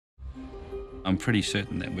I'm pretty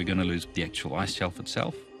certain that we're going to lose the actual ice shelf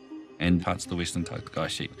itself and parts of the western Antarctic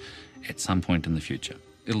ice sheet at some point in the future.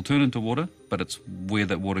 It'll turn into water, but it's where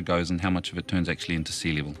that water goes and how much of it turns actually into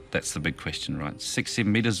sea level. That's the big question, right? 6-7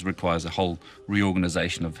 metres requires a whole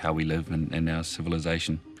reorganisation of how we live and our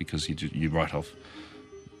civilization, because you write off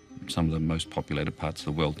some of the most populated parts of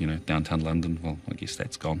the world, you know, downtown London. Well, I guess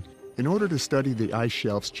that's gone. In order to study the ice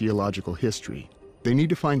shelf's geological history, they need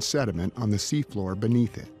to find sediment on the seafloor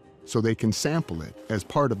beneath it, so they can sample it as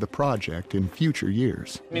part of the project in future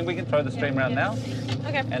years. I mean, we can throw the stream around now,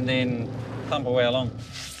 Okay, and then thump away along.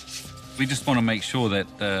 We just want to make sure that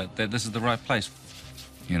that this is the right place.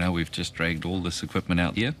 You know, we've just dragged all this equipment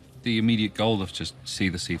out here. The immediate goal is just see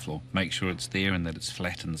the seafloor, make sure it's there and that it's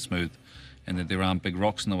flat and smooth, and that there aren't big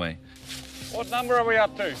rocks in the way. What number are we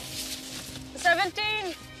up to?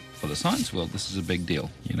 17. For the science world, this is a big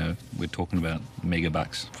deal. You know, we're talking about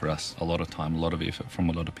megabucks for us. A lot of time, a lot of effort from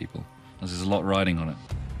a lot of people. There's a lot riding on it.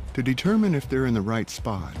 To determine if they're in the right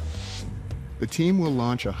spot, the team will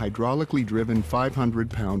launch a hydraulically driven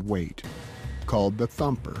 500-pound weight called the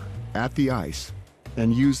thumper at the ice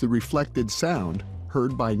and use the reflected sound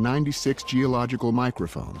heard by 96 geological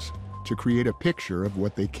microphones to create a picture of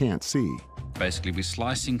what they can't see. Basically, we're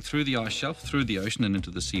slicing through the ice shelf, through the ocean and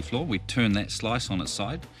into the seafloor. We turn that slice on its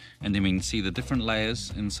side, and then we can see the different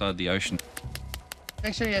layers inside the ocean.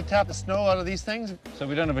 Make sure you tap the snow out of these things. So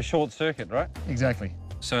we don't have a short circuit, right? Exactly.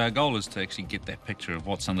 So our goal is to actually get that picture of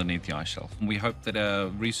what's underneath the ice shelf. And we hope that our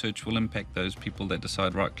research will impact those people that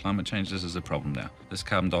decide, right, climate change, this is a problem now. This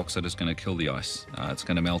carbon dioxide is going to kill the ice. It's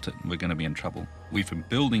going to melt it, and we're going to be in trouble. We've been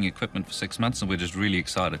building equipment for 6 months, and we're just really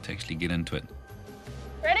excited to actually get into it.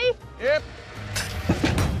 Ready? Yep.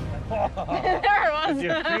 There it was. You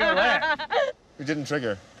feel that? It didn't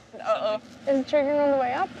trigger. Uh-oh. Is it triggering on the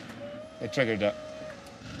way up? It triggered up.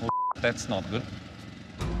 That's not good.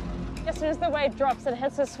 As soon as the weight drops, it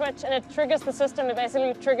hits a switch and it triggers the system. It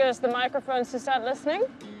basically triggers the microphones to start listening.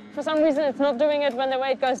 For some reason, it's not doing it when the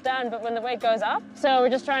weight goes down, but when the weight goes up. So we're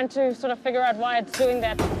just trying to sort of figure out why it's doing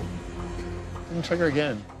that. Didn't trigger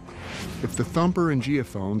again. If the thumper and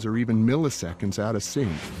geophones are even milliseconds out of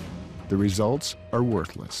sync, the results are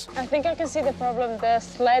worthless. I think I can see the problem. The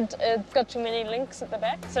sled, it's got too many links at the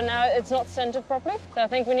back, so now it's not centered properly. So I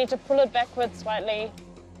think we need to pull it backwards slightly.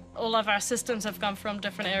 All of our systems have come from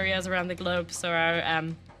different areas around the globe. So our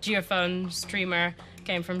geophone streamer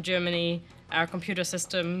came from Germany, our computer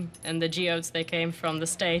system and the geodes, they came from the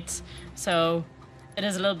States. So it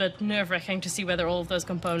is a little bit nerve-wracking to see whether all of those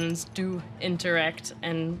components do interact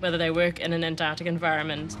and whether they work in an Antarctic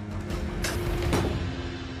environment.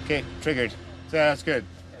 Okay, triggered. So that's good.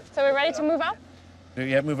 So we're ready to move up?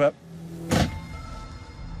 Yeah, move up.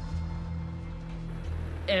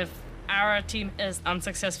 If our team is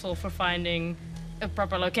unsuccessful for finding a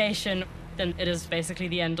proper location, then it is basically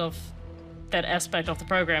the end of that aspect of the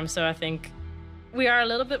program. So I think we are a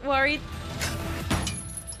little bit worried.